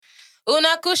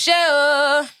Una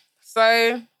kusheo.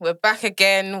 So we're back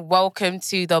again. Welcome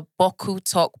to the Boku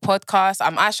Talk podcast.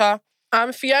 I'm Asha.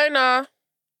 I'm Fiona.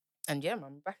 And yeah,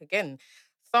 I'm back again.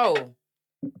 So,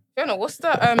 Fiona, what's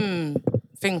the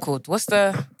thing called? What's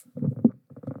the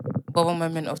bubble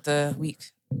moment of the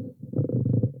week?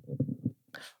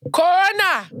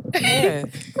 Corona. Yeah.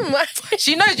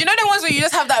 She knows. You know the ones where you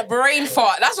just have that brain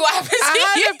fart? That's what happens to you.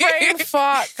 I had a brain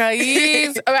fart,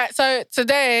 guys. All right, so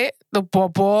today, the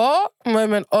bubble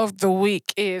moment of the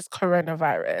week is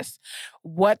coronavirus.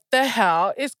 What the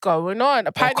hell is going on?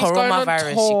 Apparently, it's going on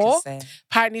Coronavirus, tour. you could say.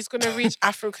 Apparently, it's going to reach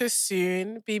Africa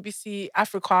soon. BBC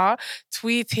Africa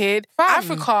tweeted, Fam.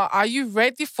 Africa, are you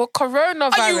ready for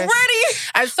coronavirus? Are you ready?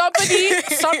 And some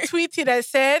tweeted and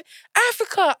said,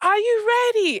 Africa, are you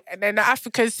ready? And then the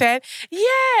African said,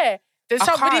 yeah. Then I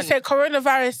somebody can't. said,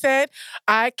 coronavirus said,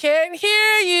 I can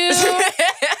hear you.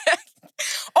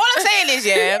 All I'm saying is,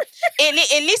 yeah,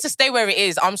 it needs to stay where it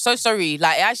is. I'm so sorry.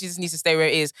 Like, it actually just needs to stay where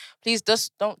it is. Please,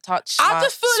 just don't touch I my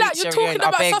just feel like sweet you're children, talking I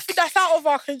about beg. something that's out of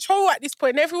our control at this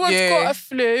point. Everyone's Yeah. got a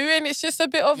flu and it's just a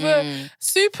bit of a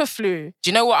super flu. Do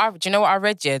you know what I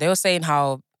read? Yeah, they were saying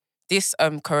how this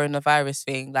coronavirus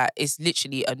thing, like, it's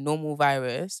literally a normal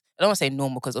virus. I don't want to say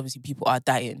normal because obviously people are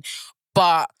dying,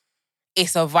 but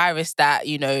it's a virus that,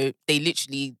 you know, they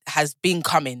literally has been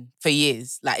coming for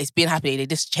years. Like, it's been happening. They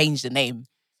just changed the name.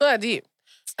 It's not that deep.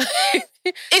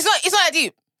 It's not that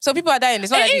deep. So people are dying.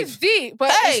 It's not that It deep. is deep,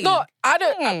 but Hey. it's not. I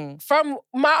don't. From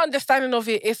my understanding of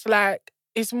it, it's like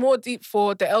it's more deep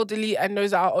for the elderly and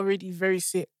those that are already very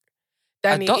sick.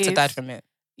 A Than doctor it is. died from it.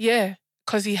 Yeah,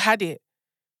 because he had it.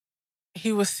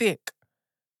 He was sick.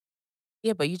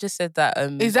 Yeah, but you just said that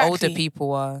Exactly. older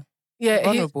people are Yeah,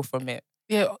 vulnerable from it.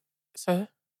 yeah. So,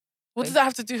 what does Wait. that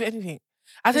have to do with anything?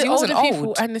 I Because said he wasn't older people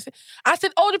old. I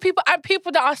said older people and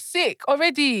people that are sick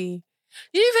already.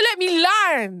 You didn't even let me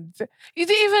land. You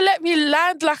didn't even let me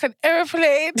land like an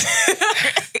airplane.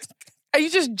 And you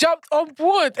just jumped on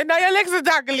board and now your legs are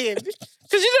dangling.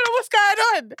 Because you don't know what's going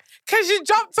on. Because you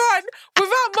jumped on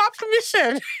without my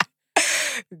permission.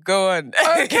 Go on.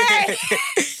 Okay.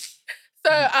 So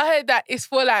I heard that it's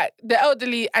for like the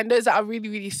elderly and those that are really,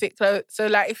 really sick. So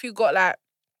like if you got like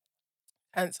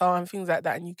cancer and things like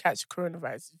that and you catch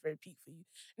coronavirus, it's very peak for you.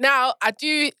 Now, I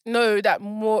do know that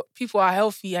more people are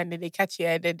healthy and then they catch it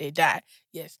and then they die.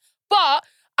 Yes. But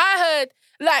I heard,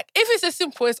 like, if it's as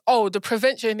simple as, the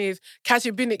prevention is catch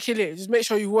it, bin it, kill it, just make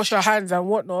sure you wash your hands and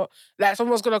whatnot, like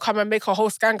someone's going to come and make a whole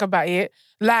skank about it,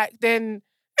 like, then...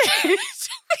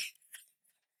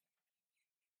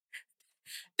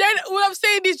 Then what I'm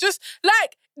saying is just,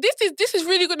 like, this is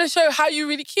really going to show how you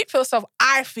really keep yourself,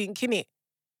 I think, innit?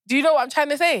 Do you know what I'm trying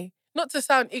to say? Not to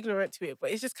sound ignorant to it,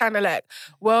 but it's just kind of like,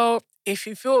 well, if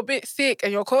you feel a bit sick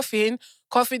and you're coughing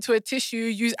to a tissue,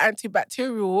 use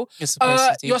antibacterial. You're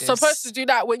supposed to do this.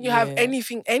 That when you have Yeah.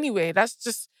 anything anyway. That's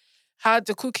just how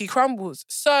the cookie crumbles.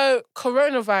 So,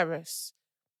 coronavirus.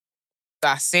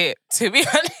 That's it, to be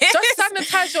honest. Just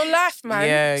sanitize your life, man.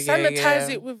 Yeah, sanitize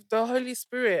yeah. it with the Holy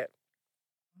Spirit.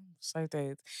 So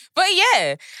dead. But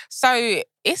yeah, so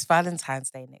it's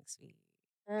Valentine's Day next week.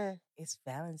 It's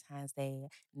Valentine's Day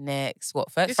next,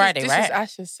 Friday, this right? This is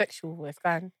Ash's sexual voice,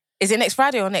 man. Is it next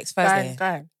Friday or next Thursday?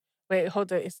 Fine. Wait,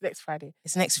 hold on. It's next Friday.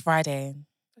 It's next Friday.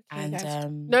 Okay, And guys.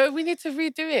 No, we need to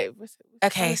redo it.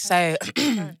 okay, so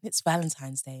Valentine's? it's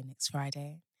Valentine's Day next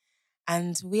Friday.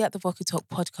 And we at the Boku Talk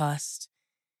podcast,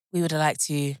 we would like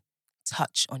to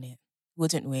touch on it,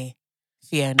 wouldn't we,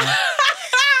 Fiona?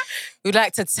 We'd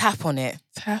like to tap on it.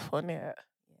 Tap on it.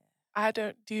 I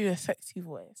don't do a sexy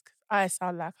voice because I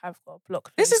sound like I've got a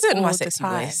block. This isn't all my the sexy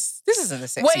time. voice. This isn't a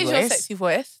sexy What voice. is your sexy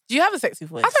voice? Do you have a sexy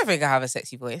voice? I don't think I have a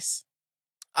sexy voice.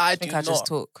 I think do I not. just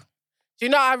talk. Do you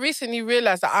know, I recently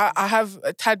realised that I have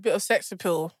a tad bit of sex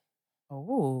appeal.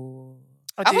 Oh.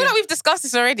 I I feel do. like we've discussed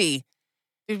this already.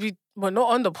 Did we? Well,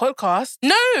 not on the podcast.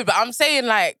 No, but I'm saying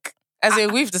like, as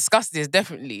in we've discussed this,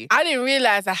 definitely. I didn't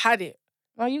realise I had it.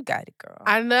 Oh, you got it, girl.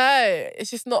 I know.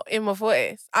 It's just not in my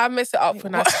voice. I mess it up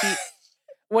when I speak.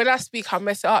 When I speak, I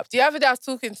mess it up. The other day I was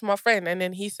talking to my friend and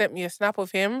then he sent me a snap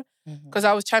of him because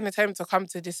I was trying to tell him to come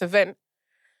to this event.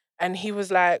 And he was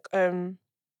like,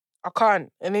 I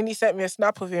can't. And then he sent me a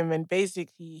snap of him and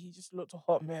basically he just looked a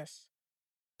hot mess.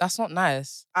 That's not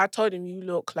nice. I told him, you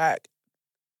look like,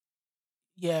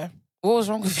 yeah. What was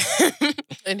wrong with him?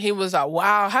 And he was like,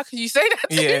 wow, how could you say that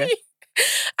to Yeah. me? And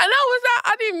I was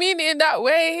like, I didn't mean it in that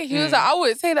way. He was like, I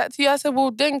wouldn't say that to you. I said, well,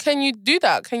 then can you do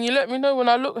that? Can you let me know when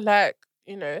I look like,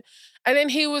 you know? And then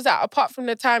he was like, apart from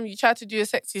the time you tried to do a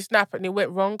sexy snap and it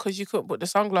went wrong because you couldn't put the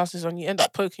sunglasses on, you end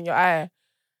up poking your eye.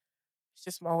 It's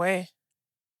just my way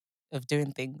Of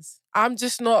doing things. I'm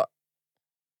just not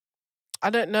I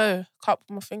don't know. Can't put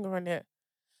my finger on it.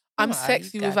 I'm Nah,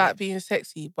 sexy you got without it. being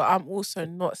sexy, but I'm also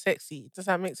not sexy. Does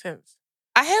that make sense?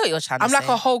 I hear what you're trying to I'm say. like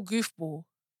a whole goofball.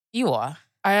 You are.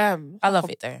 I am. I love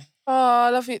it though. Oh, I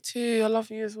love it too. I love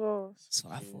you as well. That's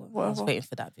what I thought. I was Whatever. waiting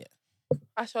for that bit.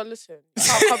 I shall listen.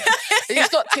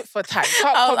 It's not tit for tat. You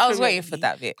can't I was compliment waiting for me.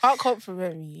 that bit. Can't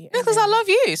compliment me. Because I love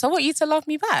you, so I want you to love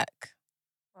me back.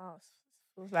 Oh,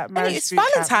 feels like And marriage it's boot camp.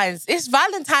 Valentine's. It's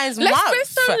Valentine's Let's month.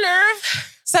 spend some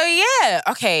love. So yeah,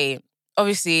 okay.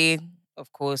 Obviously,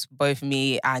 of course, both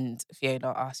me and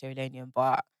Fiona are Sierra Leonean,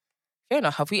 but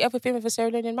Fiona, have we ever been with a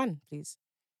Sierra Leonean man, please?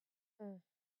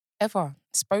 Ever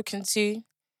spoken to?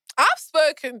 I've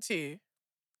spoken to.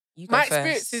 You go My first.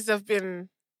 experiences have been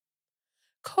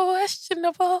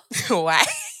questionable. Why?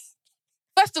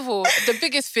 First of all, the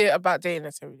biggest fear about dating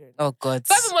a Sierra Leonean. Oh God.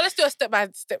 First of all, let's do a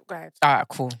step-by-step guide. All right,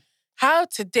 cool. How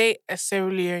to date a Sierra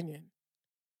Leonean.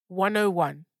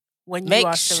 101. When you Make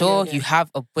are sure Sierra Leonean. you have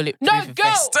a bulletproof No, go.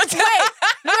 vest.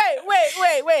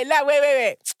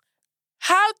 Wait.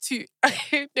 How to...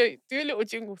 No, do a little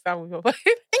jingle sound with your voice.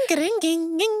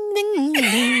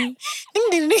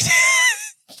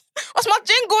 What's my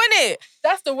jingle in it?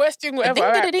 That's the worst jingle ever.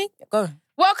 All right. Go.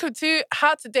 Welcome to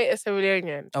How to Date a Sierra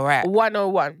Leonean. All right.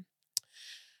 101.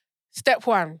 Step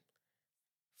 1.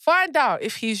 Find out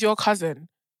if he's your cousin.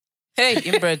 Hey,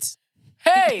 inbred.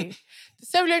 Hey, the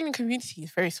Sierra Leonean community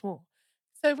is very small.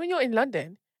 So when you're in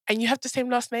London and you have the same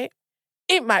last name,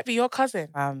 it might be your cousin.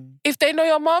 If they know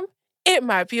your mum, it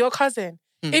might be your cousin.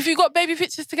 If you got baby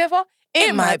pictures together,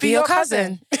 it might be your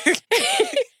cousin.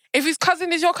 If his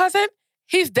cousin is your cousin,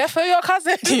 he's definitely your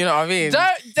cousin. You know what I mean?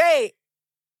 Don't date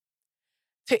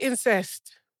to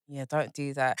incest. Yeah, don't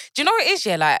do that. Do you know what it is?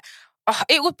 Yeah, like,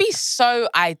 it would be so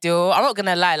ideal. I'm not going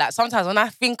to lie. Like, sometimes when I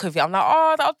think of it, I'm like,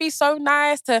 oh, that would be so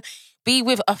nice to be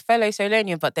with a fellow Sierra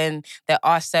Leonean. But then there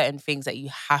are certain things that you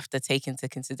have to take into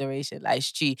consideration. Like,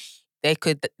 it's true.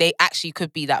 They actually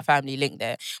could be that family link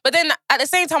there. But then at the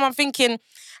same time, I'm thinking,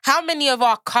 how many of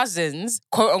our cousins,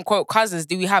 quote unquote cousins,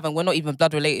 do we have and we're not even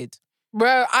blood related?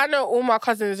 Bro, I know all my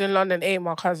cousins in London ain't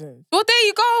my cousins. Well, there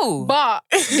you go. But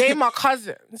they my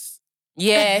cousins.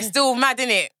 Yeah, it's still mad,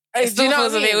 innit? It still Do you know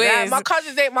feels what I a bit mean? Like, weird. my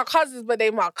cousins ain't my cousins, but they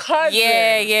my cousins.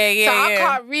 Yeah. So I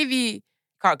can't really...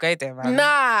 Can't go there, man.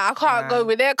 Nah, I can't go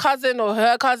with their cousin or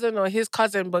her cousin or his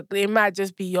cousin, but it might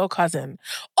just be your cousin.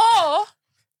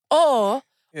 Or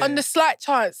on the slight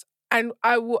chance, and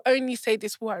I will only say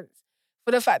this once,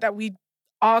 for the fact that we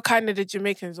are kind of the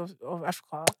Jamaicans of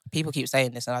Africa. People keep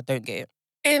saying this and I don't get it.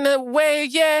 In a way,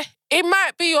 yeah, it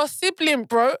might be your sibling,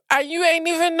 bro, and you ain't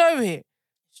even know it.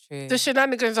 It's true. The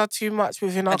shenanigans are too much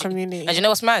within our community. And you know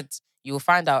what's mad? You will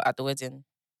find out at the wedding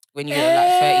when you hit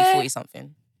like 30, 40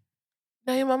 something.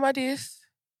 Now your mama this.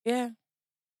 Yeah.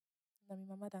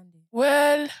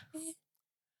 Well,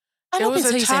 I'm there not was been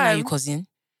a to you saying now time- you cousin.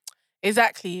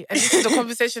 exactly. And this is the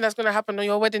conversation that's going to happen on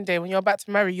your wedding day when you're about to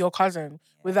marry your cousin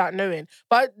without knowing.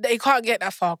 But they can't get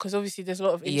that far because obviously there's a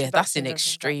lot of Yeah, that's in introductions and things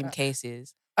extreme like that.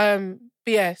 cases. But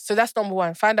yeah, so that's number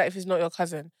 1. Find out if he's not your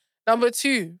cousin. Number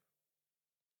 2,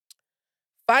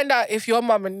 find out if your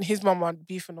mum and his mum are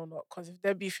beefing or not. Because if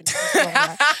they're beefing, it's just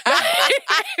long.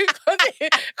 Because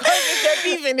if they're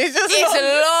beefing, it's just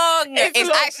long. It's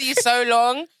long. actually so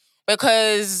long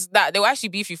because that they'll actually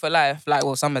beef you for life. Like,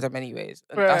 well, some of them anyways.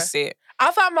 And Bruh. that's it.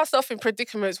 I found myself in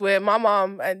predicaments where my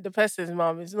mum and the person's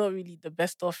mum is not really the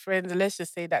best of friends. Let's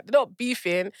just say that they're not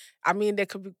beefing. I mean, they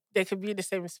could be in the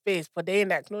same space, but they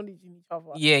ain't acknowledging each other.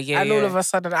 Yeah. And all of a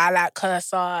sudden, I like her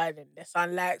son, and the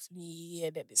son likes me,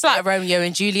 and then It's like Romeo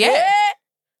and Juliet. yeah.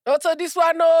 Not on this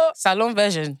one, no. Salon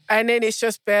version. And then it's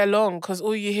just bare long because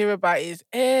all you hear about is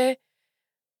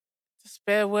just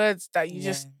bare words that you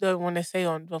just don't want to say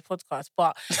on the podcast.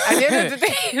 But at the end of the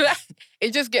day, like,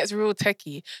 it just gets real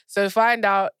techie. So find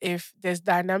out if there's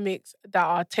dynamics that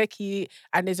are techie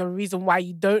and there's a reason why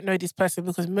you don't know this person,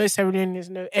 because most Sierra Leoneans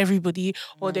know everybody,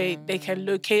 or they can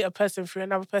locate a person through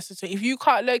another person. So if you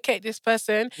can't locate this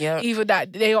person, either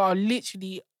that they are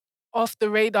literally off the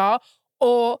radar,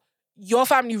 or your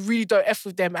family really don't F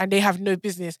with them and they have no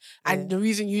business. And the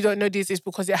reason you don't know this is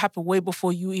because it happened way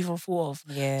before you even thought of.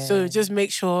 Yeah. So just make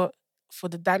sure for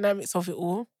the dynamics of it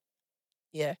all.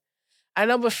 Yeah. And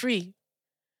number 3,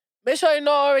 make sure you're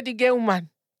not already gay, man.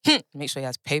 Make sure he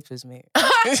has papers, mate.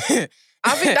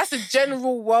 I think that's a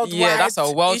general worldwide Yeah, that's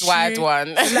a worldwide issue. one.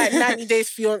 It's like 90 Days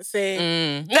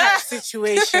Fiancé type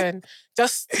situation.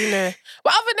 Just, you know.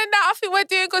 But other than that, I think we're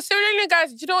doing good. Sierra Leonean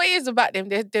guys, do you know what it is about them?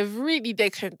 They're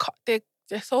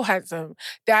so handsome.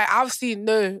 I've seen,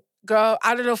 girl,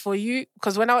 I don't know for you,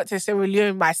 because when I went to Sierra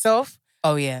Leone myself,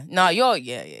 Oh, yeah. No, you're,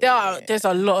 there's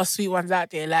a lot of sweet ones out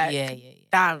there. Like, yeah.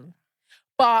 damn.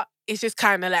 But it's just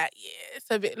kind of like, yeah, it's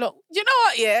a bit long. You know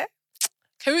what, yeah?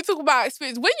 Can we talk about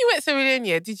experience? When you went to Sierra Leone,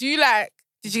 yeah, did you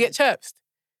get chirped?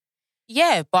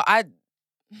 Yeah, but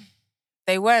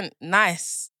they weren't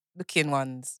nice looking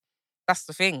ones. That's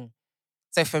the thing.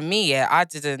 So for me, yeah, I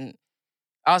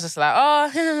was just like,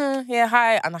 oh, yeah,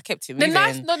 hi. And I kept it The moving.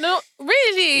 nice, no,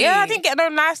 really? Yeah, I didn't get no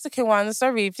nice looking ones.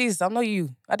 Sorry, please, I'm not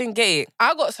you. I didn't get it.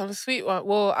 I got some sweet one.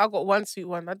 Well, I got one sweet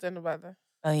one. I don't know about that.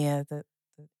 Oh, yeah.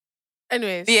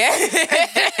 Anyways. Yeah.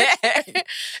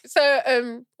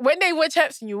 So, when they were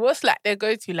chirping you, what's like their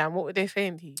go-to line? What were they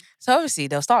saying to you? So obviously,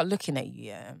 they'll start looking at you,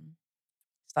 yeah.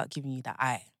 Start giving you that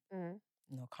eye. Mm.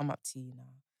 You know, come up to you now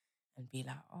and be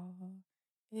like, oh,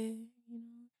 yeah, you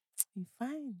know, you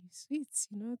fine, you sweet,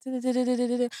 you know,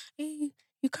 hey,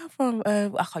 you come from, I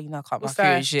can't What's my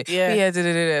that? shit. Yeah. But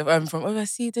yeah, from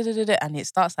overseas, and it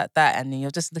starts like that, and then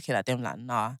you're just looking at them like,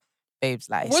 nah, babes,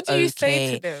 like, What do you it's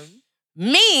say to okay. them?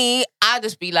 Me, I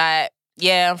just be like,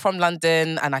 yeah, I'm from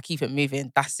London, and I keep it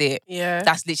moving. That's it. Yeah.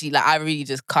 That's literally like, I really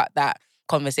just cut that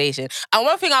conversation. And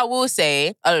one thing I will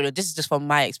say, I don't know, this is just from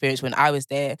my experience when I was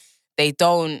there, they're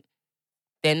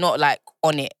not like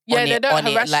on it. Yeah, on they it, don't on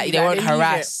harass it. Like you, they like, won't they leave it.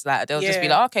 harass. Like they'll just be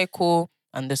Yeah. like, okay, cool,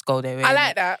 and just go their way. I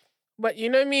like that. But you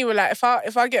know me, like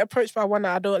if I get approached by one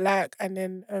that I don't like, and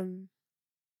then I'm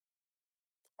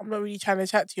not really trying to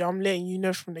chat to you, I'm letting you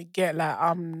know from the get, like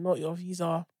I'm not your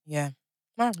visa. Yeah.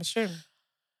 No, for sure.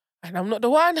 And I'm not the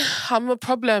one. I'm a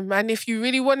problem. And if you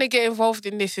really want to get involved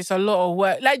in this, it's a lot of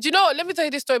work. Like, do you know what? Let me tell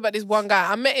you this story about this one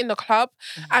guy. I met in the club,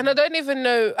 and I don't even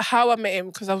know how I met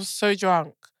him because I was so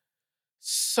drunk.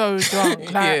 So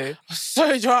drunk. Like, Yeah.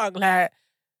 so drunk. Like,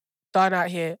 done out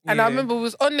here. And I Yeah. remember we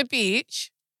was on the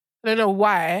beach. I don't know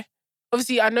why.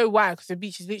 Obviously, I know why because the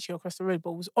beach is literally across the road,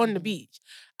 but it was on the beach.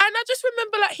 And I just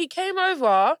remember, like, he came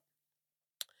over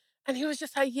and he was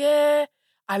just like, yeah,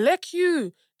 I like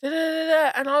you. Da, da, da,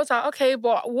 da. And I was like, okay,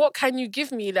 but what can you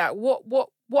give me? Like, what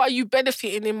are you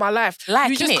benefiting in my life?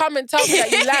 You just come and tell me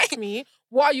that you like me.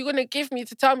 What are you gonna give me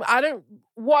to tell me?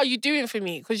 What are you doing for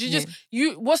me? Because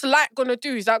what's like gonna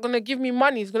do? Is that gonna give me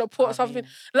money? Is gonna put something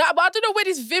like? But I don't know where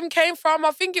this vim came from.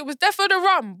 I think it was definitely the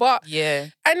rum. But yeah.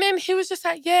 And then he was just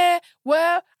like, yeah,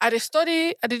 well, I did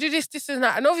study, I did do this, and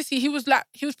that. And obviously he was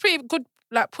pretty good,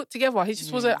 like put together. He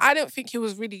just wasn't. I don't think he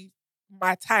was really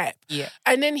my type. Yeah.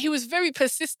 And then he was very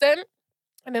persistent.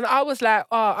 And then I was like,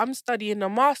 oh, I'm studying a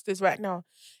master's right now.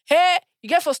 Hey, you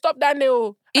get for stop that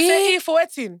nail. I said, here for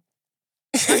wedding.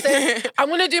 I said, I'm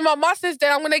going to do my master's,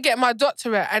 then I'm going to get my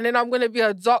doctorate, and then I'm going to be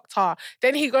a doctor.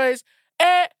 Then he goes,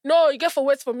 no, you get for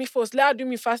wait for me first. Let I do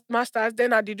me first master's,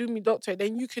 then I do me doctorate,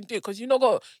 then you can do it, because you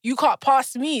can't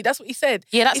pass me. That's what he said.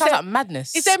 Yeah, that sounds like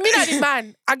madness. He said, me not the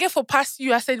man. I get for pass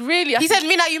you. I said, really? He said,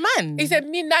 me not you man? He said,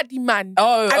 me not the man.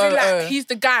 Oh, he's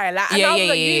the guy. Like, and I was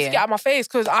like, you need to get out of my face,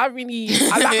 because like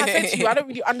I said to you, I don't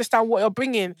really understand what you're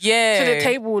bringing to the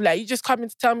table. Like, you just coming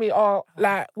to tell me, oh,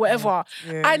 like, whatever.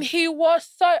 Yeah. And he was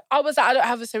I was like, I don't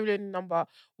have a Sierra Leone number.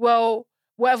 Well,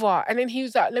 whatever. And then he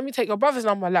was like, let me take your brother's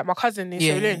number, like my cousin in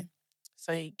Sierra Leone.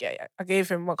 So I gave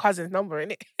him my cousin's number,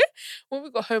 innit? When we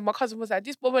got home, my cousin was like,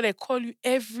 this boy, they call you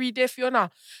every day,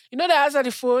 Fiona. You know that I answered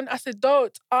the phone? I said,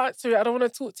 don't answer it. I don't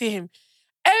want to talk to him.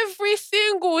 Every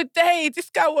single day,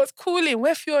 this guy was calling,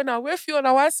 where Fiona? Where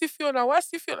Fiona? Why see Fiona? Why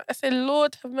see Fiona? I said,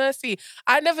 Lord have mercy.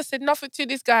 I never said nothing to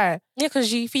this guy. Yeah, because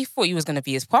he thought you was going to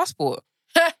be his passport.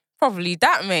 Probably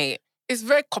that, mate. It's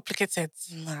very complicated.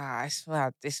 Nah, it's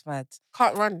mad. It's mad.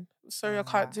 Can't run. Sorry, I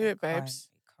can't do it, babes.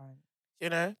 Can't. You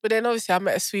know? But then obviously I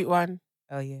met a sweet one.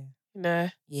 Oh, yeah. You know?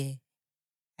 Yeah.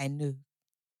 I knew.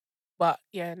 But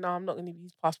yeah, no, I'm not going to be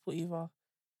his passport either.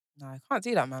 No, I can't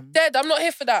do that, man. Dead, I'm not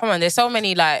here for that. Come on, there's so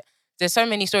many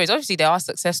stories. Obviously, there are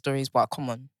success stories, but come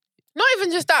on. Not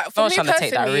even just that. For me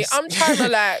personally, I'm trying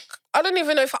to I don't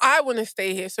even know if I want to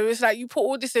stay here. So it's like you put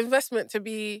all this investment to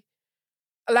be,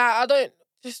 like, I don't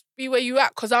just be where you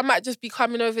at, because I might just be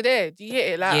coming over there. Do you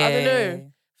get it? Like, I don't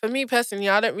know. For me personally,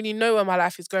 I don't really know where my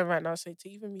life is going right now. So to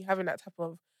even be having that type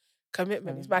of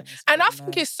commitment is mad. And I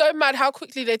think it's so mad how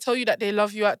quickly they tell you that they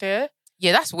love you out there.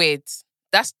 Yeah, that's weird.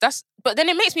 That's but then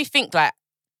it makes me think, like,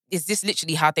 is this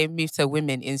literally how they move to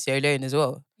women in Sierra Leone as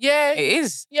well? Yeah. It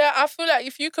is. Yeah, I feel like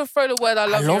if you can throw the word I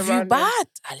love you bad.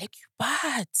 I like you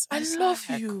bad. I love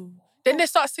you. Then they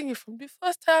start singing from the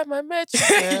first time I met you.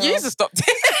 You used to stop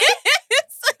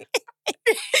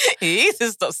You used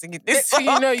to stop singing this song.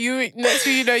 Next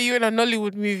thing you know, you in a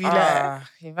Nollywood movie.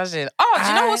 Imagine. Oh, do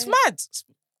you know what's mad?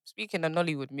 Speaking of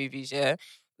Nollywood movies, yeah,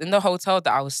 in the hotel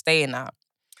that I was staying at,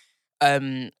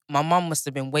 my mum must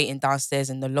have been waiting downstairs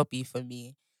in the lobby for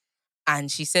me,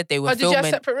 and she said they were filming. Did you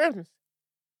have separate rooms?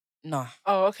 No.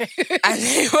 Oh, okay.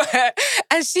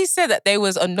 And she said that there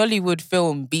was a Nollywood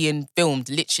film being filmed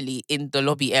literally in the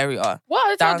lobby area.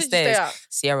 What hotel did you stay Downstairs. at?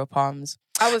 Sierra Palms.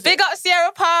 How was it? Big up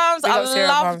Sierra Palms. Big I up Sierra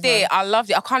loved Palms, it. man. I loved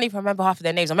it. I can't even remember half of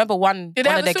their names. I remember one Did they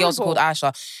have of a the girls swimming called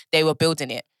Aisha. They were building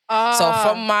it. So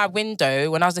from my window,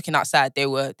 when I was looking outside, they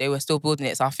were still building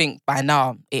it. So I think by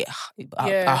now,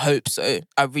 I hope so.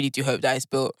 I really do hope that it's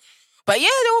built. But yeah,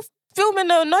 they were filming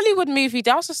a Nollywood movie.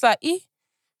 I was just like, this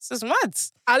is mad.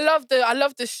 I love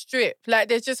the strip. Like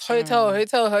there's just hotel.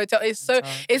 It's so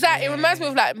it's like it reminds me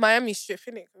of like Miami Strip,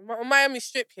 innit? On Miami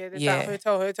Strip here, there's like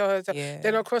hotel. Yeah.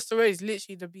 Then across the road is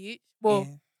literally the beach. Well,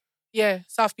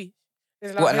 South Beach.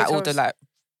 There's What, like all hotels. the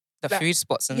Like, food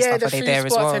spots and stuff, the are they food there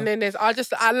spots, as well? and then there's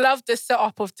I love the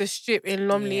setup of the strip in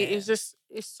Lumley. Yeah.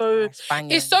 It's so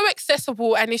Banging. it's so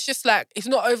accessible, and it's just like it's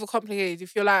not overcomplicated.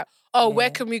 If you're like, where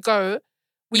can we go?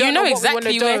 You know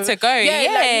exactly where to go. Yeah, like, you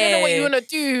don't know what you want to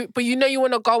do, but you know you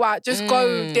want to go out. Just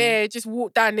go there, just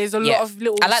walk down. There's a lot of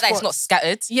little I like spots. that it's not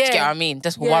scattered. Yeah. Do you get what I mean?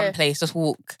 Just one place, just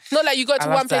walk. Not like you go to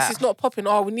love one place, that. it's not popping.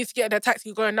 Oh, we need to get in a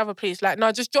taxi, go another place. Like, no,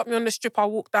 just drop me on the strip.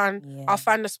 I'll walk down. Yeah. I'll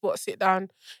find the spot, sit down,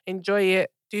 enjoy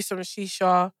it, do some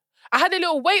shisha. I had a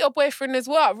little waiter boyfriend as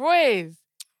well, Roy's.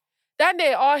 Down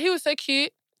there, he was so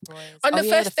cute. On the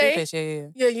first day, place,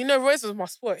 yeah, you know, Roy's was my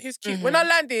spot. He was cute. When I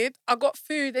landed, I got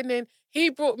food, and then he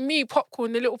brought me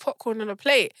popcorn, the little popcorn on a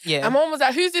plate. Yeah. And mom was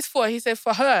like, "Who's this for?" He said,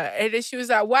 "For her." And then she was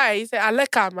like, "Why?" He said, "I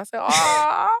like him." I said,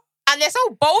 "Ah." And they're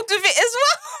so bold with it as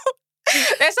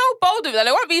well. They're so bold with it. Like,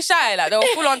 they won't be shy. Like, they'll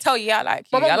full on tell you, I like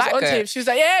you. My mom I was like on her. to him. She was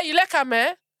like, "Yeah, you like him,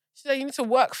 man." She's like, "You need to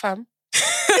work, fam."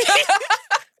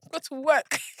 Got to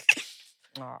work.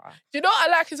 Aw. Do you know what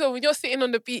I like as well? When you're sitting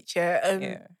on the beach,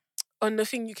 on the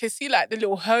thing, you can see like the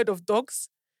little herd of dogs.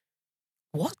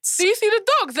 What? Do you see the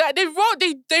dogs? Like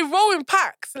they roll in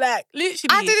packs, like literally.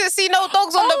 I didn't see no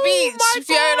dogs on the beach, my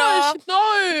Fiona. gosh. No.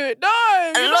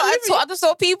 I just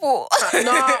saw people.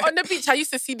 No, on the beach, I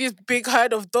used to see this big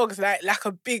herd of dogs, like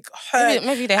a big herd.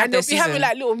 Maybe they have and their they'll be having season.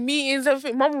 like little meetings and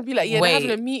everything. Mum would be like, they're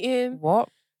having a meeting. What?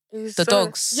 The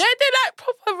dogs? Yeah, they like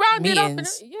proper rounded up.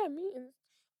 Meetings?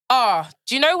 Meetings.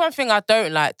 Do you know one thing I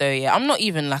don't like though? Yeah, I'm not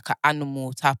even like an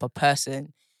animal type of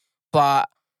person, but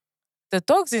the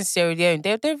dogs in Sierra Leone,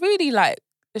 they're really like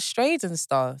the strays and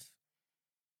stuff.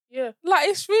 Yeah. Like,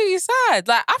 it's really sad.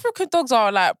 Like, African dogs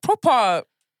are like proper,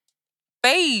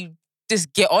 they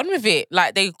just get on with it.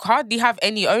 Like, they hardly have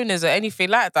any owners or anything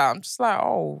like that. I'm just like,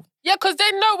 oh. Yeah, because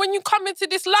they know when you come into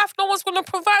this life, no one's going to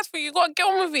provide for you. You got to get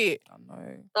on with it. I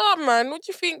know. Oh, man, what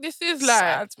do you think this is like?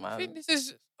 Sad, man. I think this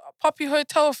is a puppy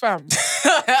hotel, fam.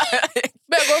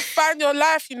 Better go find your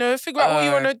life, figure out what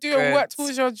you want to do and work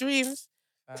towards your dreams.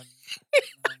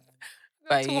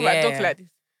 But talk about dogs like this.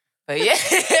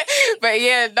 But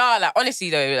yeah, no, like honestly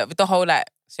though, like, with the whole like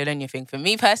Sierra Leone thing, for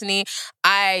me personally,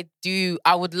 I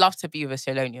would love to be with a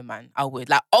Sierra Leone man. I would.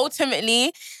 Like,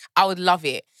 ultimately, I would love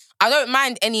it. I don't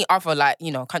mind any other like,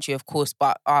 country, of course,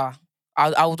 but I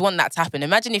would want that to happen.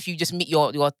 Imagine if you just meet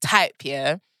your type,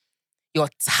 yeah? Your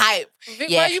type. Vic,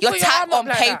 yeah, your type on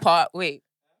like paper. That? Wait.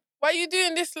 Why are you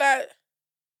doing this like,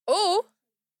 oh.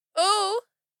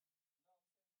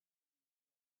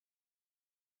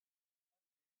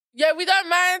 Yeah, we don't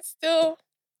mind still.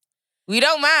 We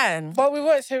don't mind. But we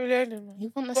want Sierra Leone.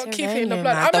 You want But the keep Sierra it in the Leone,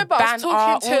 blood. man. I remember I was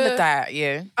talking all of that,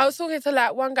 yeah. I was talking to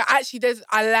like one guy. Actually,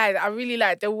 I lied. I really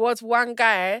lied. There was one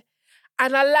guy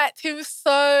and I liked him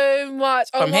so much.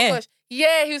 Oh From my here? gosh.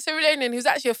 Yeah, he was Sierra Leonean. He was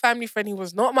actually a family friend. He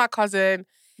was not my cousin.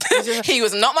 He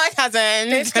was not my cousin.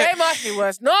 Disclaimer, he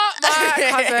was not my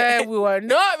cousin. We were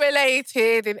not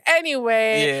related in any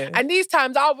way. Yeah. And these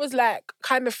times I was like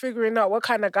kind of figuring out what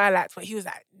kind of guy I liked. But he was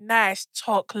like nice,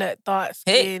 chocolate, dark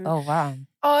skin. Oh, wow.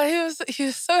 Oh, he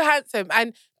was so handsome.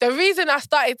 And the reason I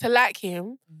started to like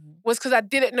him was because I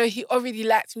didn't know he already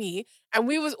liked me. And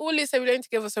we was all in Sierra Leone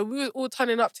together. So we was all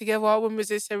turning up together when we was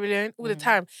in Sierra Leone all the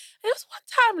time. And there was one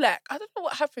time, like, I don't know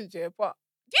what happened here, but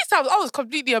these times I was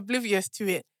completely oblivious to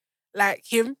it. Like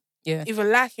him,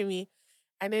 even liking me.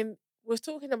 And then we was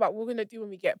talking about what we're going to do when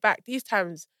we get back. These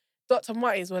times, Dr.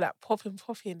 Martens were like popping.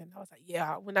 And I was like,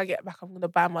 yeah, when I get back, I'm going to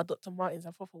buy my Dr. Martens.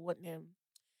 I proper want them.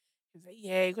 He was like,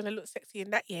 yeah, you're going to look sexy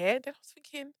in that, yeah. Then I was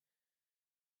thinking,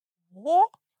 what?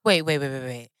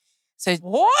 Wait. So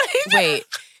What?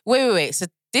 wait. So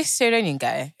this Sierra Leonean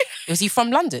guy, was he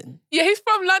from London? Yeah, he's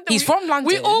from London. He's from London.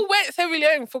 We all went Sierra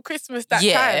Leone for Christmas that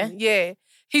time. Yeah.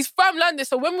 He's from London.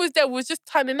 So when we was there, we was just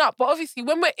turning up. But obviously,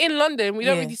 when we're in London, we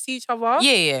don't really see each other.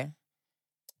 Yeah.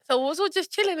 So we was all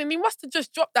just chilling and he must have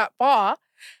just dropped that bar. And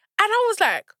I was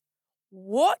like,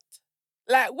 what?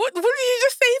 Like, what did you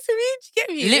just say to me? Do you get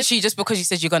me? Literally just because you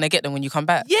said you're going to get them when you come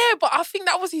back. Yeah, but I think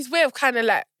that was his way of kind of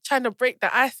like trying to break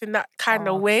the ice in that kind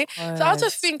of way. So I was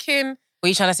just thinking... What are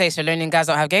you trying to say? Solonian guys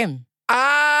don't have game?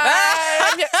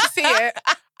 I'm yet to see it.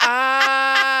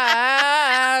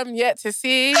 I'm yet to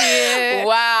see it.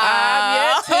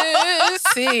 Wow. I'm yet to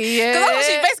see it. Because that's what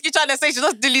she's basically trying to say. She's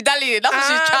just dilly-dallying. That's what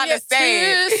she's trying to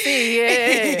say. To see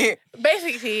it.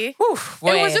 Basically, it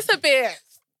was just a bit...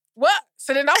 What?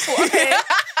 So then I thought, okay,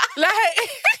 like,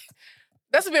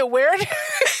 that's a bit weird.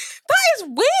 That is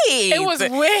weird. It was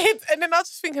weird. And then I was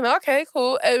just thinking, okay,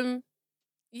 cool.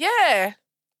 Yeah.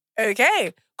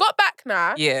 Okay. Got back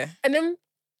now. Yeah. And then,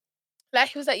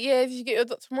 like, he was like, yeah, did you get your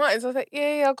Dr. Martens? I was like,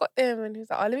 yeah, I got them. And he was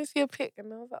like, oh, let me see a pic.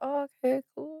 And I was like, oh, okay,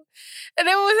 cool. And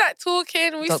then we was like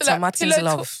talking. We used Dr. to like Martens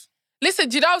love. Listen,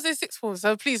 do you know I was in sixth form,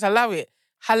 so please allow it.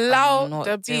 Allow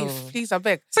the beef, please, I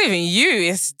beg. It's not even you,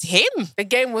 it's him. The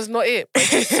game was not it, but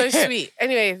it's so sweet.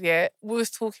 Anyways, yeah, we was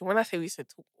talking. When I say we used to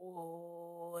talk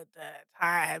all the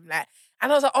time, like,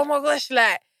 and I was like, oh my gosh,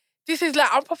 like, this is like,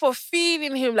 I'm proper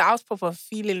feeling him. Like, I was proper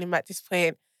feeling him at this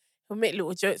point. He'll make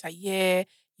little jokes like, yeah,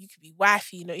 you could be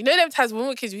wifey, you know them times when we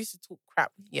were kids, we used to talk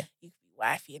crap. Yeah. You could be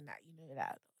wifey and that, you know,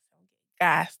 that. I'm getting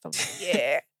gassed. I'm like,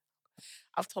 yeah.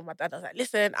 I've told my dad, I was like,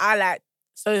 listen, I like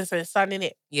so-and-so's son,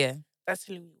 innit? Yeah. That's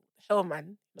telling me, hell,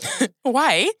 man.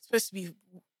 Why? You're supposed to be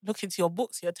looking to your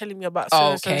books. You're telling me about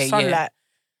so-and-so's son. Yeah. Like,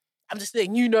 I'm just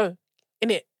letting you know,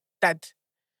 innit, Dad?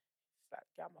 Like,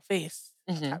 get out my face.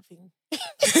 Type thing.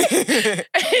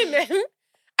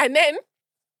 and then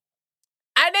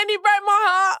he broke my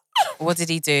heart. What did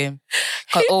he do?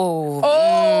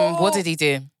 What did he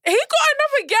do? He got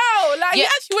another girl. Like, he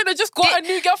actually went and just got a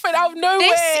new girlfriend out of nowhere.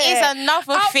 This is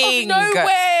another thing. Out of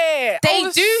nowhere. They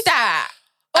do that.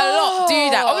 A lot do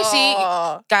that. Obviously,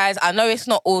 guys, I know it's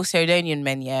not all Solonian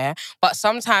men, yeah, but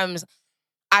sometimes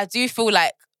I do feel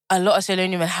like a lot of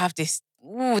Solonian men have this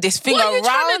thing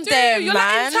around them, You're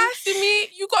man. Like enticing me.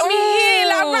 You got me here.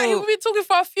 Like, right, we've been talking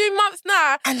for a few months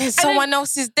now. And then someone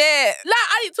else is there. Like,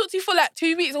 I didn't talk to you for like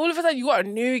 2 weeks. All of a sudden, you got a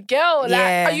new girl.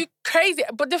 Like, are you crazy?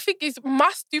 But the thing is, my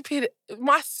stupid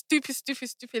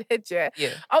head, yeah.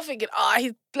 I'm thinking,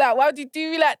 he's like, why would you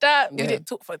do me like that? We didn't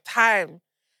talk for time.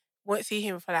 Won't see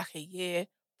him for like a year.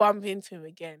 Bump into him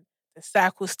again. The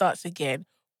cycle starts again.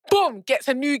 Boom, gets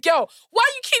a new girl. Why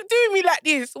you keep doing me like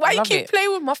this? Why you keep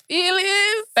playing with my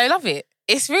feelings? They love it.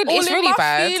 It's really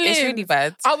bad. Feelings. It's really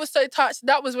bad. I was so touched.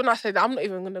 That was when I said, I'm not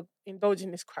even going to indulge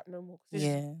in this crap no more.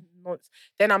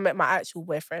 Then I met my actual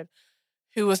boyfriend,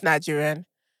 who was Nigerian.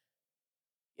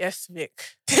 Yes,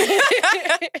 Vic.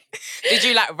 Did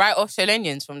you like write off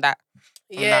Solonians from that?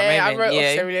 Yeah, I wrote off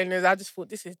Solonians. I just thought,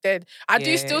 this is dead. I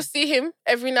do still see him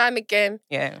every now and again.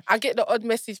 Yeah. I get the odd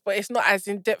message, but it's not as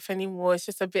in-depth anymore. It's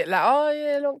just a bit like, oh,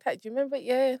 yeah, long time. Do you remember?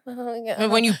 Yeah. Remember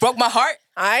when you broke my heart?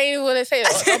 I ain't want to say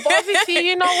that. But obviously,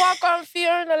 you know what I'm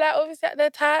feeling? Like, obviously, at the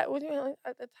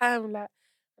time, like,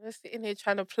 I'm just sitting here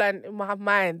trying to plan in my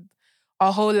mind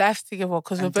our whole life together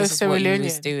because we're both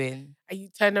Solonian. Doing. And you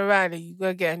turn around and you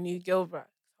go get a new girl, bro.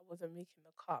 I wasn't making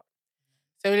the cut.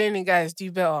 Solonian guys, do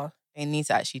better. They need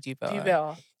to actually do better. Do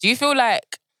better. Do you feel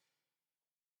like...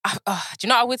 do you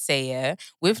know what I would say, yeah?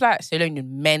 With like Solonian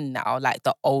men now, like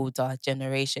the older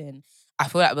generation, I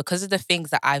feel like because of the things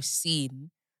that I've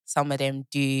seen some of them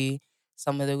do,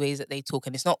 some of the ways that they talk,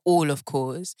 and it's not all, of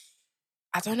course,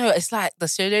 I don't know, it's like the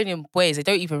Solonian boys, they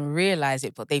don't even realise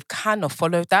it, but they've kind of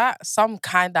followed that. Some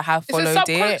kind of have followed it. It's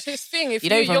a subconscious thing. If you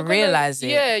don't even realise it.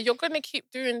 Yeah, you're going to keep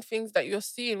doing things that you're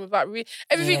seeing without...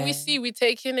 Everything we see, we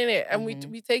take in it, and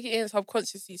we take it in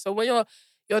subconsciously. So when you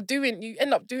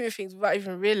end up doing things without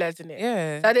even realising it.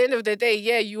 Yeah. So at the end of the day,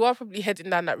 yeah, you are probably heading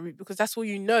down that route because that's all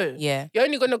you know. Yeah. You're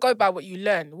only going to go by what you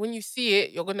learn. When you see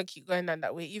it, you're going to keep going down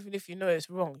that way. Even if you know it's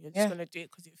wrong, you're just going to do it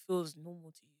because it feels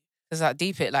normal to you. Because like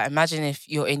deep it, like imagine if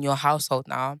you're in your household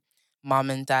now, mum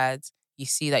and dad, you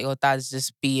see that your dad's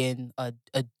just being a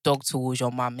dog towards your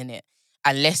mum, innit?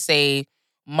 And let's say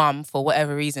mum, for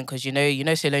whatever reason, because you know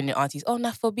Solonian aunties,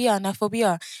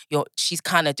 naphobia. She's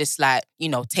kind of just like,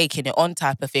 taking it on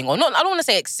type of thing. Or not, I don't want to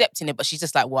say accepting it, but she's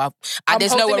just like, well,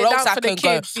 there's nowhere else I can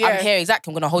go. Yeah. I'm here,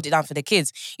 exactly. I'm going to hold it down for the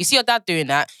kids. You see your dad doing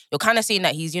that, you're kind of seeing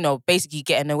that he's, basically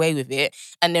getting away with it.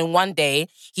 And then one day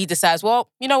he decides, well,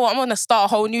 you know what, I'm going to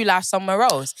start a whole new life somewhere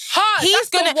else.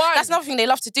 That's another thing they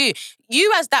love to do.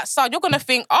 You as that son, you're going to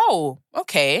think, oh,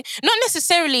 okay. Not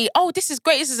necessarily, oh, this is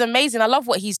great, this is amazing, I love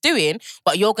what he's doing,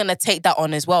 but you're going to take that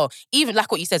on as well. Even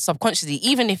like what you said, subconsciously,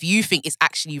 even if you think it's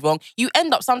actually wrong, you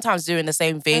end up sometimes doing the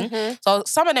same thing. Mm-hmm. So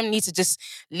some of them need to just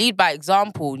lead by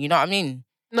example, you know what I mean?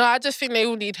 No, I just think they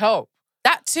all need help.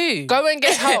 That that too. Go and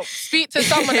get help. Speak to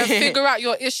someone and figure out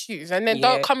your issues, and then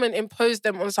Yeah. don't come and impose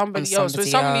them on somebody else. When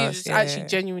somebody just actually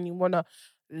genuinely wanna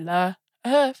love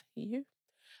you.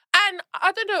 And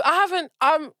I don't know. I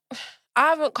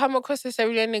haven't come across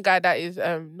necessarily any guy that is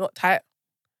not tight.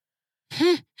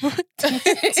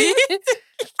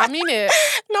 I mean it.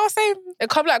 No, same. They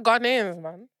come like Ghanaians,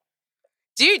 man.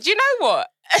 Do you know what?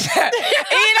 You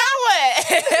know what?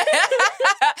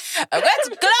 I'm going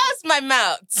to close my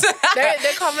mouth.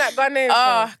 They come like Ghanaians.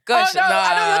 Oh, gosh. Oh, no,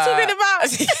 I know what you're talking about.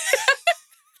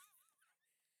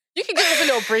 You can give us a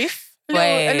little brief.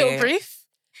 A little brief.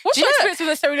 What's your experience with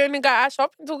a Sierra Leonean guy, Ash? I've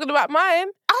been talking about mine.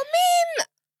 I mean,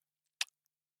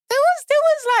 there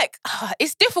was like,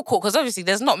 it's difficult because obviously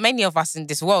there's not many of us in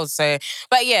this world. So,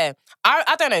 but yeah,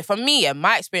 I don't know. For me, yeah,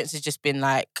 my experience has just been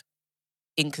like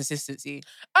inconsistency.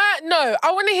 No,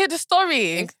 I want to hear the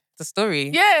story. The story?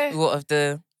 Yeah. What of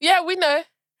the... Yeah, we know.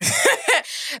 I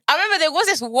remember there was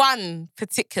this one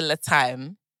particular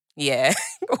time, yeah,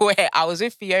 where I was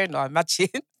with Fiona, imagine.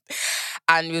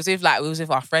 And we was with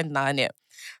our friend now, innit?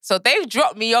 So they've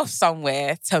dropped me off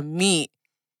somewhere to meet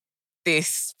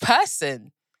this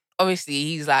person. Obviously,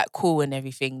 he's like cool and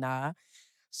everything now.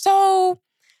 So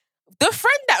the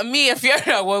friend that me and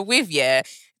Fiona were with, yeah,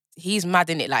 he's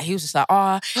mad in it. Like he was just like,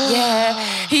 oh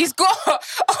yeah, he's got,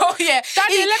 oh yeah,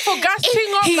 Daddy left for gas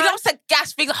thing up. He man. loves a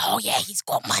gas thing. Oh yeah, he's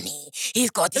got money.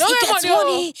 He's got this. No, He gets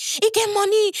money. He get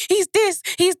money. He's this.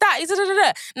 He's that. He's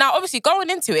da-da-da-da. Now, obviously, going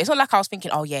into it, it's not like I was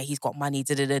thinking, oh yeah, he's got money.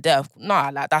 Da-da-da-da.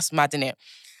 Nah, like that's mad, innit?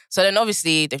 So then,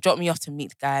 obviously, they've dropped me off to meet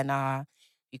the guy. Now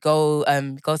we go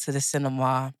to the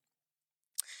cinema,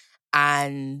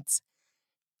 and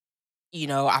you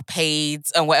know, I paid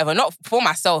and whatever. Not for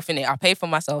myself, innit? I paid for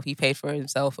myself. He paid for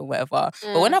himself and whatever.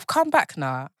 But when I've come back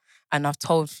now and I've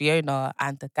told Fiona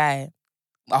and the guy,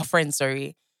 our friend,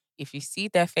 sorry, if you see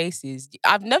their faces,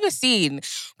 I've never seen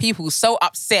people so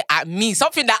upset at me.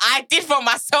 Something that I did for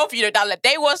myself, you know, that like,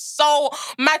 they were so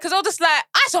mad because I was just like,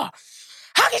 Asha,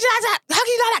 how can you allow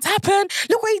that to happen?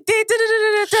 Look what he did.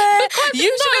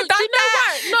 You should have done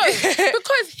that. No,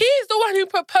 because he's the one who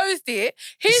proposed it.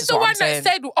 He's the one that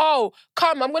said, oh,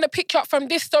 come, I'm going to pick you up from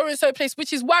this so-and-so place,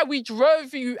 which is why we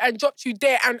drove you and dropped you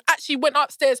there and actually went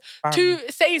upstairs to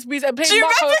Sainsbury's and played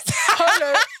Marco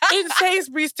Polo in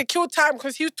Sainsbury's to kill time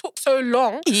because he took so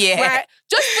long. Yeah. Right?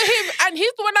 Just for him. And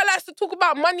he's the one that likes to talk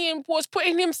about money imports,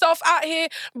 putting himself out here,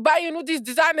 buying all these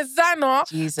designer.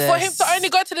 Jesus. For him to only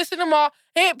go to the cinema,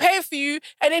 he ain't paying for you,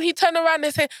 and then he turned around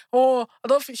and said, oh, I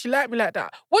don't think she liked me like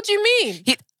that. What do you mean?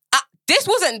 This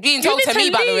wasn't being told to me,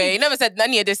 by the way. He never said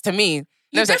any of this to me.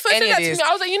 You definitely said that to me.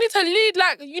 I was like, you need to lead,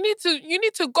 like, you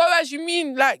need to go as you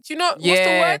mean, like, do you know, what's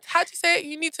the word? How do you say it?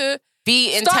 You need to...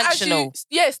 Be intentional.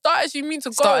 Start as you mean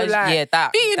to go.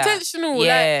 Be intentional.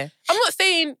 Yeah. Like, I'm not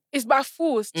saying it's by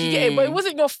force, do you get it? But it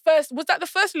wasn't your first... Was that the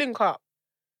first link up?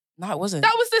 No, it wasn't.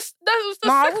 That was the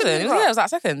second link up. Yeah, it was that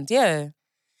second, yeah.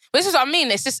 But this is what I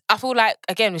mean. It's just, I feel like,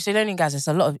 again, with learning guys, there's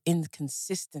a lot of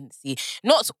inconsistency.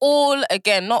 Not all,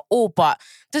 but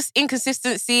just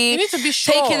inconsistency. You need to be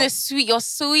sure. Taking your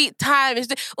sweet time. It's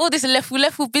all this left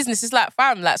business. It's like,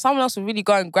 fam, like someone else will really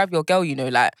go and grab your girl, you know,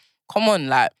 like, come on,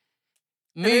 like,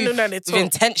 move with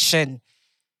intention.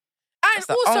 And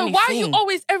also, why are you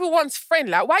always everyone's friend?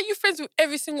 Like, why are you friends with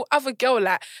every single other girl?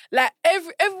 Like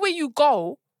everywhere you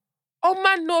go, oh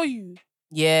man, know you.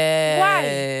 Yeah.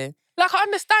 Why? Like, I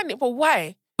understand it, but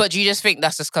why? But do you just think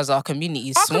that's just because our community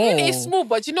is small? Our community is small,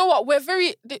 but you know what? We're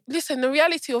very... Listen, the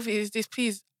reality of it is this,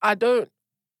 please, I don't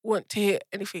want to hear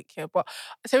anything here, but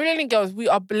Sierra Leonean girls, we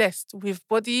are blessed with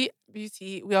body,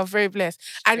 beauty. We are very blessed.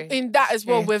 And in that as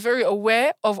well, we're very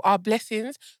aware of our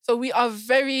blessings. So we are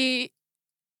very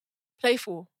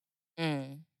playful.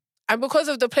 And because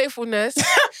of the playfulness...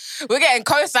 We're getting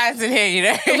cosigns in here, you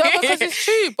know? Yeah, because it's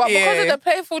true. But because of the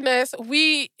playfulness,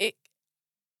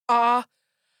 our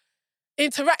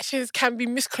interactions can be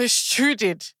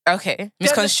misconstrued. Okay.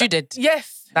 Misconstrued.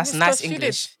 Yes. That's nice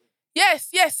English. Yes,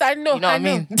 I know. You know what I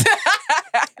mean?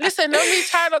 Listen, don't be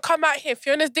trying to come out here.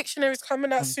 Fiona's dictionary is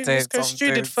coming out soon.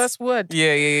 Misconstrued, first word.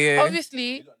 Yeah.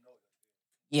 Obviously.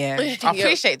 Yeah. I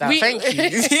appreciate that. Thank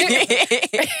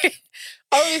you.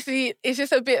 Obviously, it's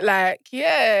just a bit like,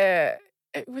 we're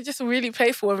just really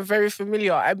playful and very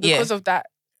familiar. And because of that,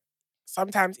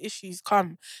 sometimes issues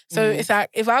come. So it's like,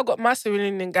 if I got my Sierra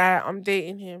Leonean guy, I'm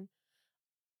dating him.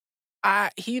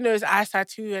 He knows Isa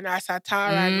too and Isa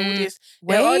Tara and all this.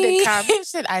 Wait, he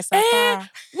said Isa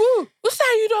Tara. Woo, what's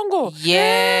that you don't go?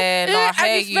 Yeah, no, I hear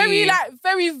and it's very, like,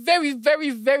 very, very, very,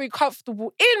 very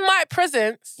comfortable. In my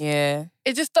presence,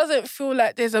 it just doesn't feel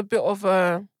like there's a bit of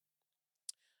a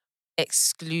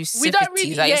exclusivity. We don't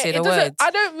really, Is that you say the word?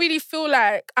 I don't really feel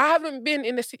like, I haven't been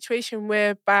in a situation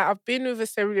whereby I've been with a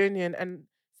Sierra Leonean and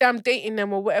say I'm dating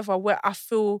them or whatever, where I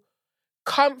feel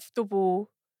comfortable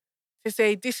to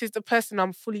say this is the person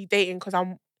I'm fully dating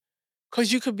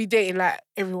because you could be dating like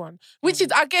everyone, which is,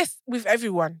 I guess, with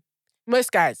everyone.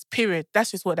 Most guys, period. That's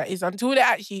just what that is. Until they're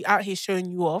actually out here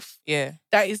showing you off, Yeah.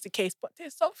 that is the case. But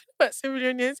there's something about Sierra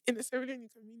Leoneans in the Sierra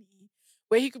Leonean community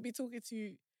where he could be talking to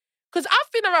you. Because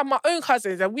I've been around my own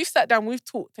cousins and we've sat down, we've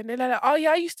talked, and they're like, oh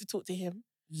yeah, I used to talk to him.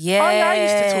 Yeah. Oh yeah, I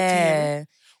used to talk to him.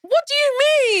 What do you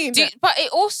mean? But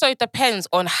it also depends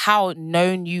on how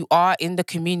known you are in the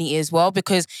community as well.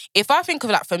 Because if I think of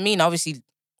like, for me, now obviously,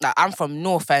 like I'm from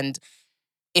North, and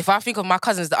if I think of my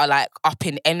cousins that are like up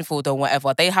in Enfield or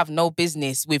whatever, they have no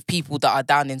business with people that are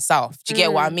down in South. Do you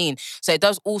get what I mean? So it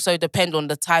does also depend on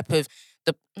the type of,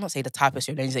 not say the type of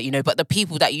Sierra Leoneans that you know, but the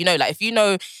people that you know. Like if you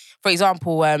know, for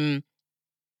example,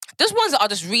 there's ones that are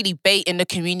just really bait in the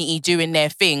community doing their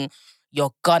thing,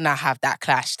 you're gonna have that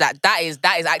clash. That is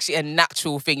actually a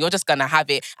natural thing. You're just gonna have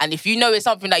it. And if you know it's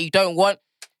something that you don't want,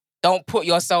 don't put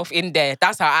yourself in there.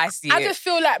 That's how I see it. I just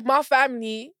feel like my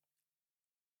family,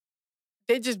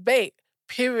 they just bait,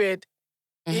 period.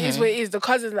 It is what it is. The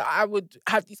cousins that I would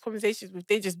have these conversations with,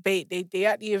 they just bait. They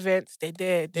at the events, they're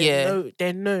there,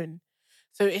 they're known.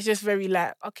 So it's just very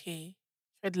like, okay,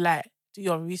 tread light, do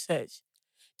your research.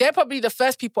 They're probably the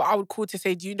first people I would call to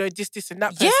say, do you know this, and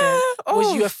that person? Yeah.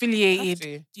 Was you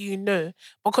affiliated? Do you know?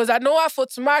 Because I know I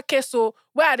thought tomorrow, so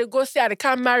where they go say they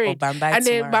can't marry. And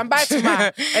then Bambai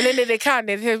tomorrow. And then they can't.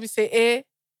 They tell me say,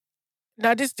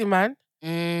 now this the man.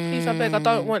 Please, I beg, I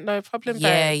don't want no problem,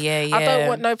 babe. Yeah. I don't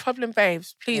want no problem,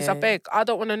 babes. Please, I beg. I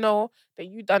don't want to know that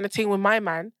you done a thing with my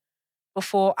man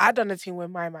before I done a thing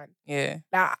with my man. Yeah.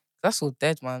 Like, that's all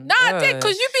dead, man. Nah, I did,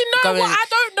 because you be knowing what I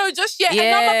don't know just yet. Yeah.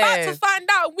 And I'm about to find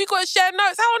out. We got to share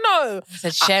notes. Hell no. I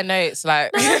said share notes,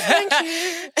 like. No, thank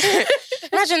you.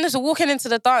 Imagine just walking into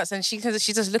the dance and she's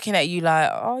just looking at you like,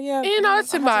 oh yeah. You know,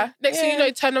 it's next thing you know,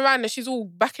 you turn around and she's all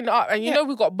backing it up. And you know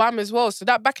we got bum as well. So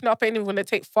that backing up ain't even going to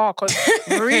take far. Because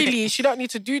really, she don't need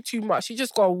to do too much. She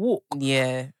just got to walk.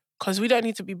 Yeah. Because we don't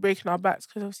need to be breaking our backs.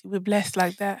 Because obviously we're blessed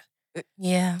like that.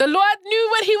 Yeah. The Lord knew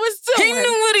what he was doing. He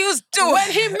knew what he was doing. When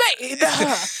he made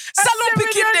Salon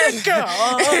picking girl,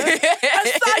 a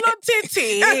salon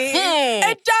titty,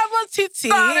 a double titty,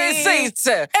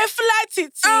 a flat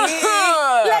titty,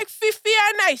 like Fifi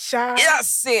and Aisha.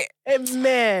 That's it.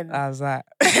 Amen. I was like,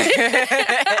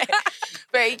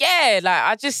 but yeah,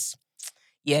 like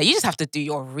you just have to do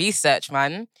your research,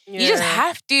 man. Yeah. You just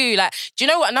have to. Like, do you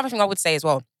know what? Another thing I would say as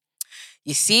well.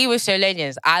 You see, with Sierra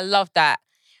Leoneans, I love that.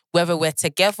 Whether we're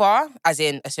together, as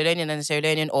in a Sierra Leonean and a Sierra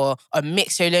Leonean, or a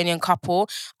mixed Sierra Leonean couple,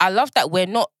 I love that we're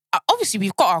not, obviously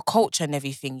we've got our culture and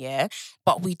everything, yeah,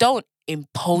 but we don't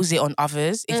impose it on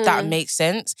others, if that makes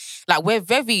sense. Like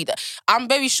I'm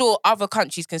very sure other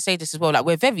countries can say this as well, like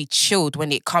we're very chilled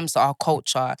when it comes to our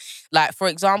culture. Like, for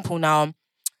example, now,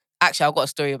 actually, I've got a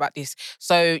story about this.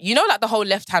 So, you know, like the whole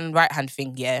left hand, right hand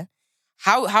thing, yeah?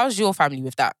 How's your family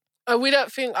with that? I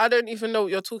don't even know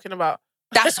what you're talking about.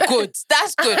 That's good.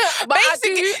 That's good. But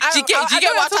basically, do you get what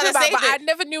I'm trying to say? But I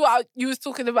never knew what you was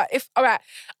talking about.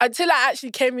 Until I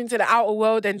actually came into the outer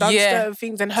world and done certain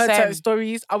things and heard certain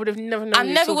stories, I would have never known. I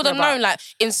never would have known. Like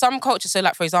in some cultures, so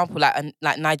like for example,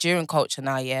 like Nigerian culture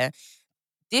now, yeah.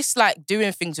 This like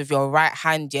doing things with your right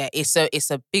hand, yeah, it's a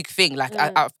big thing. Like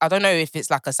I don't know if it's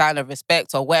like a sign of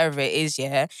respect or whatever it is,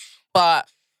 yeah. But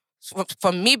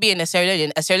from me being a Sierra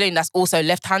Leonean that's also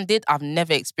left-handed, I've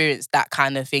never experienced that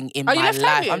kind of thing in my life.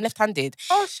 I'm left-handed.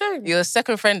 Oh, shame. You're the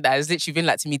second friend that has literally been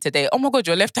like to me today, oh my God,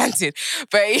 you're left-handed.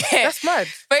 But yeah. That's mad.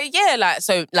 But yeah, like,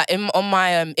 so like in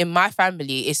my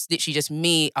family, it's literally just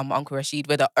me and my Uncle Rashid.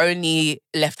 We're the only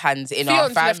left-hands in our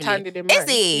family. Left-handed in mine. Is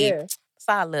he? Yeah.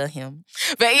 So I love him.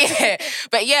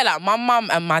 But yeah, like my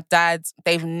mum and my dad,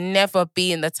 they've never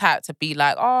been the type to be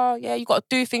like, oh yeah, you got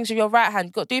to do things with your right hand.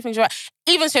 You got to do things with your right.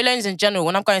 Even Sierra Leoneans in general,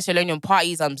 when I'm going to Sierra Leonean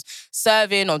parties, I'm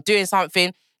serving or doing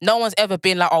something, no one's ever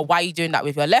been like, oh, why are you doing that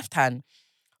with your left hand?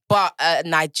 But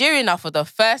Nigerian, for the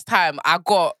first time, I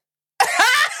got...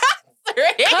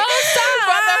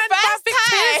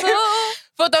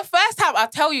 For the first time, I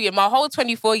tell you, in my whole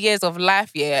 24 years of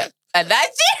life, yeah, a Nigerian...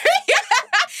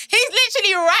 He's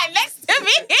literally right next to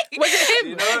me. Was it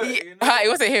him? It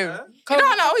wasn't him.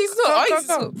 No, he's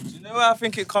not. Do you know where I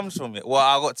think it comes from? Well,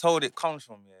 I got told it comes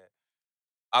from, yeah.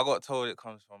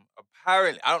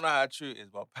 Apparently, I don't know how true it is,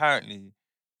 but apparently, you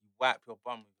wipe your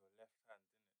bum with your left hand.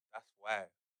 That's why.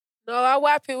 No, I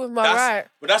wipe it with my right.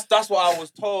 But that's what I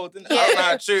was told, didn't it? I don't know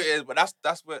how true it is, but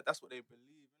that's what they believe,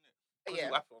 isn't it? Yeah.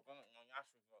 You wipe your bum with your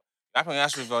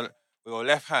with your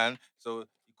left hand, so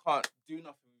you can't do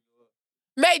nothing with your.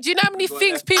 Mate, do you know how many Your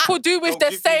things left- people do with Don't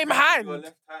the give me same back with hand? your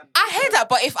left hand. I hear that,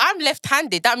 but if I'm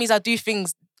left-handed, that means I do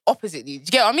things oppositely. Do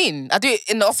you get what I mean? I do it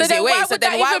in the So opposite then way. why would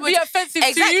that even be offensive to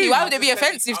exactly, you? why would it I'm be just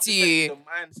telling offensive I'm to just telling you? The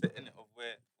mindset in it of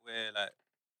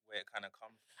where it kind of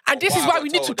comes. And Or this what is I why got we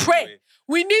need to told pray. anyway.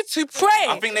 We need to pray.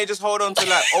 I think they just hold on to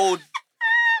like old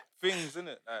things,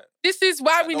 innit? Like, This is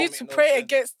why That we don't need make to no pray sense.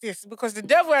 against this, because the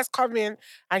devil has come in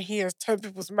and he has turned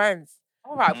people's minds.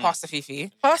 All right, Mm. Pastor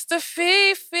Fifi. Pastor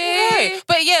Fifi. Yeah.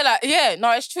 But yeah,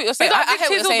 no, it's true. You're saying. Big up I Vic hear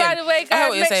what you're Tizzle, by saying. the way, I hear guys.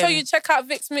 what you're Make sure saying. you check out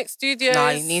Vic's Mix Studios. Nah,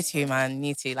 you need to, man. You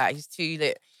need to. Like, he's too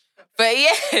lit. But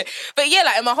yeah,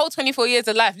 like in my whole 24 years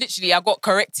of life, literally, I got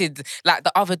corrected like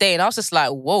the other day, and I was just like,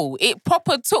 whoa! It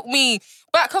proper took me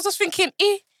back. Cause I was thinking,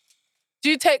 Do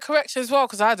you take correction as well?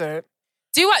 Because I don't.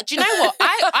 do you know what?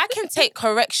 I can take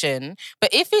correction,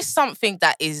 but if it's something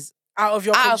that is Out of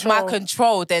your out control. of my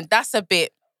control, then that's a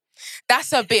bit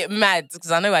mad.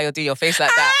 Because I know why you're doing your face like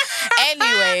that.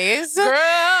 Anyways,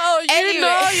 Girl, you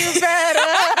know you better.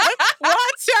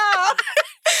 Watch out.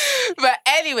 But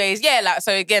anyways, yeah, like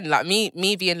so again, like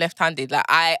me being left-handed, like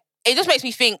it just makes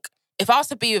me think if I was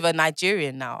to be with a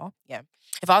Nigerian now,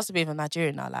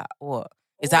 like what?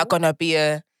 Is that gonna be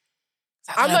a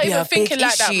I'm not even thinking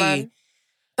like that, man.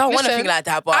 Don't want to Listen, think like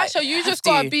that, but Aisha, you have just to.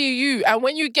 gotta be you. And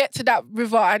when you get to that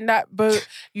river and that boat,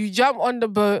 you jump on the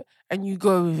boat and you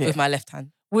go with it. with my left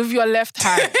hand. With your left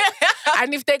hand.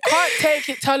 And if they can't take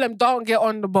it, tell them don't get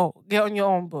on the boat. Get on your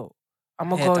own boat. I'm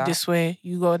gonna Hear go that. this way,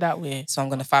 you go that way. So I'm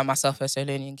gonna find myself a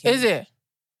Solonian king. Is it?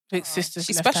 Big sister's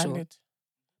she's left-handed.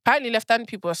 Apparently left-handed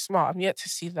people are smart. I'm yet to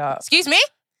see that. Excuse me?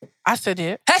 I said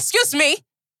it. Excuse me?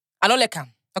 I don't like him.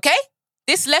 Okay?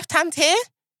 This left hand here,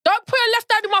 Don't put your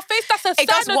left hand in my face. That's a it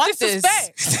does sign of wonders.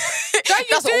 disrespect. Don't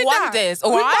you does do that? wonders.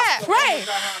 All We right? must pray.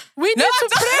 We need to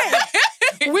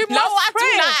pray. We no, must I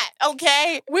pray. do not.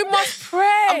 Okay. We must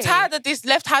pray. I'm tired of this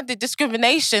left-handed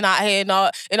discrimination out here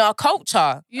in our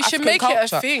culture. You should African make culture.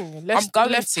 it a thing. I'm going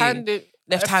to. left-handed.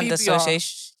 Left-hand Aphibia.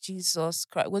 association. Jesus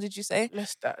Christ. What did you say?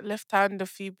 Left-hand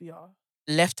aphibia.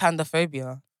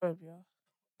 Left-handophobia. Phobia.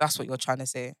 That's what you're trying to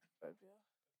say.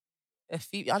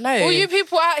 Phobia. I know. All you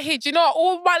people out here, do you know what?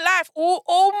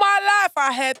 All my life,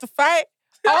 I had to fight.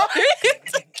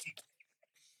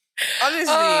 Honestly.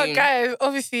 Oh, guys,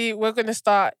 obviously, we're going to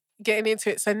start getting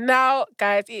into it. So now,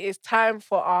 guys, it is time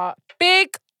for our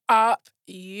Big Up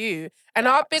You. And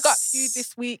our Big Up You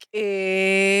this week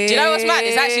is... Do you know what's mad?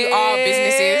 It's actually our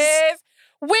businesses.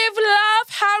 With Love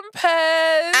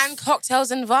Hampers. And Cocktails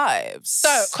and Vibes.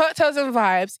 So, Cocktails and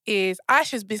Vibes is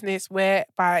Aisha's business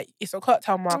whereby it's a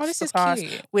cocktail masterclass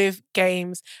cute. with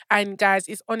games. And guys,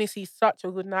 it's honestly such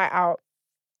a good night out.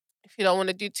 If you don't want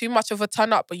to do too much of a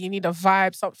turn up, but you need a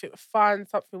vibe, something fun,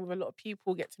 something with a lot of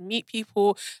people, get to meet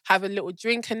people, have a little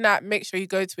drink and that, make sure you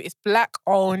go to it. It's Black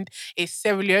owned, it's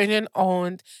Sierra Leonean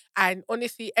owned, and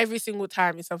honestly, every single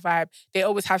time it's a vibe. They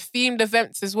always have themed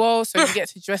events as well, so you get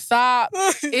to dress up.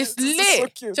 It's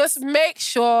lit. So Just make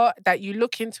sure that you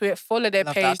look into it, follow their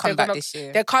Love page. that. Come back this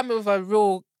year. They're coming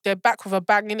with they're back with a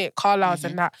bang in it, Carlisle's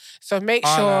and that. So make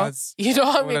Carlisle's. sure, you know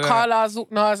what I All mean, of that. Carlisle's,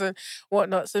 Zooknars and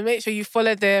whatnot. So make sure you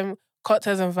follow them,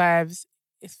 Cocktails and Vibes.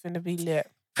 It's gonna be lit.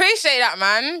 Appreciate that,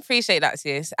 man. Appreciate that,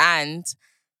 sis. And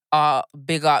our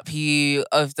Big Up You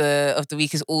of the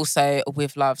week is also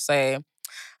With Love. So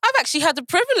I've actually had the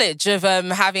privilege of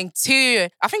having two.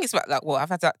 I think it's about like what I've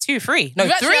had like 2, 3. No,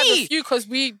 We actually had 3. a few because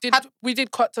we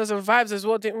did Cocktails and Vibes as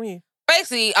well, didn't we?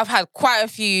 Basically, I've had quite a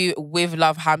few With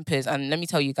Love hampers, and let me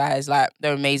tell you guys, like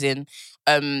they're amazing.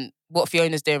 What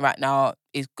Fiona's doing right now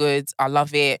is good. I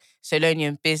love it.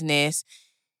 Solonian business.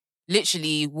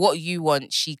 Literally, what you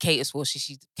want, she caters for.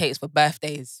 She caters for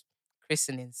birthdays,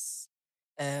 christenings,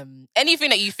 anything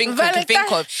that you can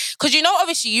think of. Because you know,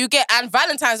 obviously, you get and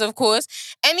Valentine's, of course.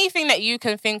 Anything that you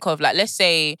can think of, like let's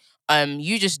say,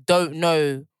 you just don't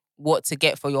know what to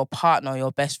get for your partner,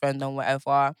 your best friend, or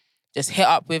whatever. Just hit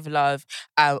up With Love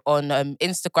on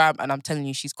Instagram, and I'm telling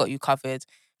you, she's got you covered.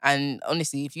 And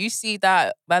honestly, if you see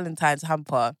that Valentine's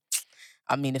hamper,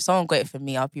 I mean, if someone got it for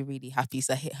me, I'll be really happy.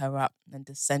 So hit her up and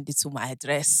just send it to my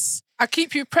address. I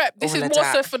keep you prepped. This All is of more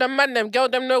that. so for the man them. Girl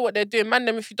them know what they're doing. Man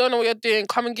them, if you don't know what you're doing,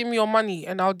 come and give me your money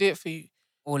and I'll do it for you.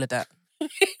 All of that.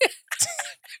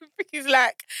 He's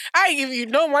like, I ain't giving you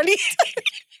no money.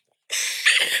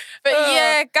 But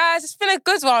yeah, guys, it's been a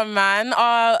good one, man.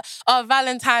 Our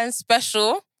Valentine's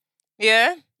special.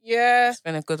 Yeah. Yeah. It's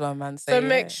been a good one, man. So yeah.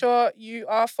 make sure you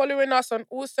are following us on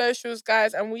all socials,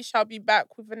 guys, and we shall be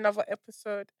back with another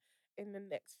episode in the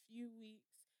next few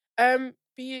weeks.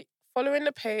 Be following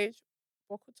the page,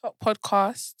 Buckle Talk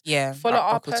Podcast. Yeah. Follow at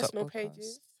our Buckle Top personal Podcast.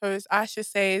 pages. So it's Aisha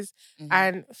Says Mhm.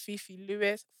 and Fifi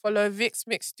Lewis. Follow Vix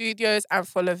Mix Studios and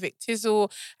follow Vic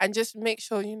Tizzle. And just make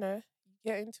sure, you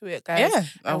get into it, guys. Yeah. And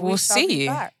And we we'll shall see be you.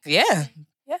 back. Yeah.